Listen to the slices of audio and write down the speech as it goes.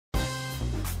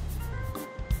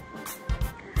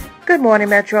Good morning,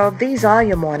 Metro. These are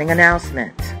your morning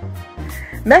announcements.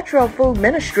 Metro Food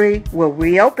Ministry will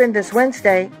reopen this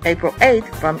Wednesday, April 8th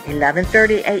from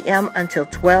 11:30 a.m. until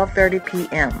 12:30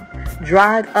 p.m.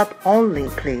 Drive up only,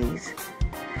 please.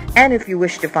 And if you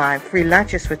wish to find free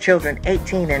lunches for children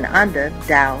 18 and under,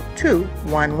 dial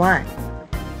 211.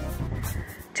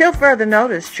 Till further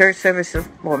notice, church services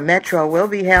for Metro will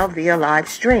be held via live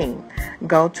stream.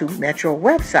 Go to Metro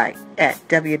website at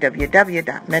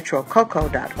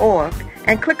www.metrococo.org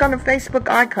and click on the Facebook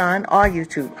icon or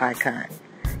YouTube icon.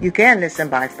 You can listen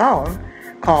by phone.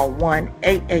 Call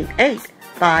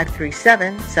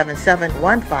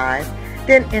 1-888-537-7715,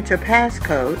 then enter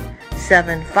passcode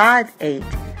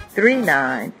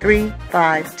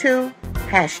 758-39352,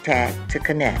 hashtag to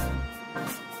connect.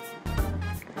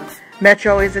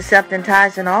 Metro is accepting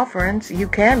tithes and offerings. You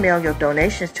can mail your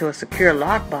donations to a secure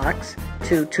lockbox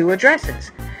to two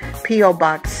addresses. P.O.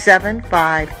 Box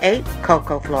 758,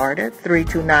 Cocoa, Florida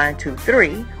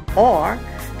 32923, or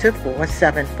to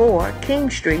 474 King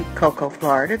Street, Cocoa,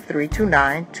 Florida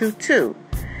 32922.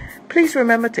 Please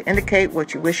remember to indicate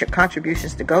what you wish your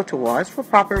contributions to go towards for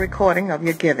proper recording of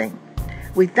your giving.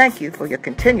 We thank you for your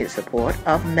continued support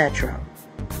of Metro.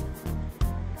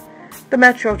 The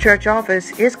Metro Church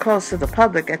office is closed to the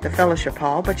public at the Fellowship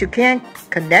Hall, but you can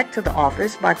connect to the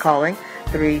office by calling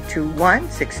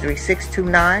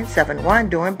 321-636-2971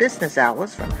 during business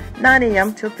hours from 9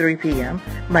 a.m. till 3 p.m.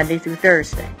 Monday through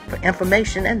Thursday for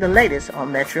information and the latest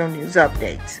on Metro news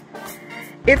updates.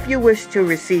 If you wish to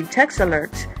receive text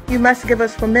alerts, you must give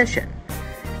us permission.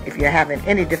 If you're having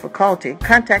any difficulty,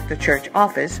 contact the church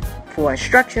office for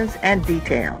instructions and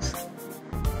details.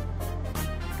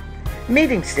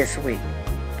 Meetings this week.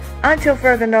 Until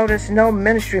further notice, no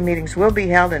ministry meetings will be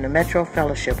held in the Metro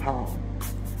Fellowship Hall.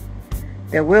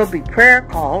 There will be prayer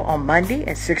call on Monday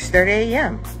at 6:30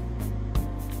 a.m.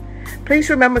 Please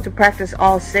remember to practice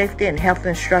all safety and health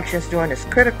instructions during this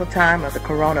critical time of the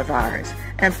coronavirus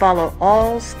and follow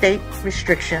all state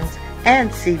restrictions and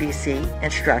CDC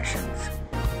instructions.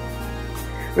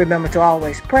 Remember to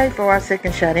always pray for our sick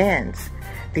and shut-ins.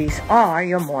 These are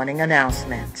your morning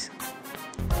announcements.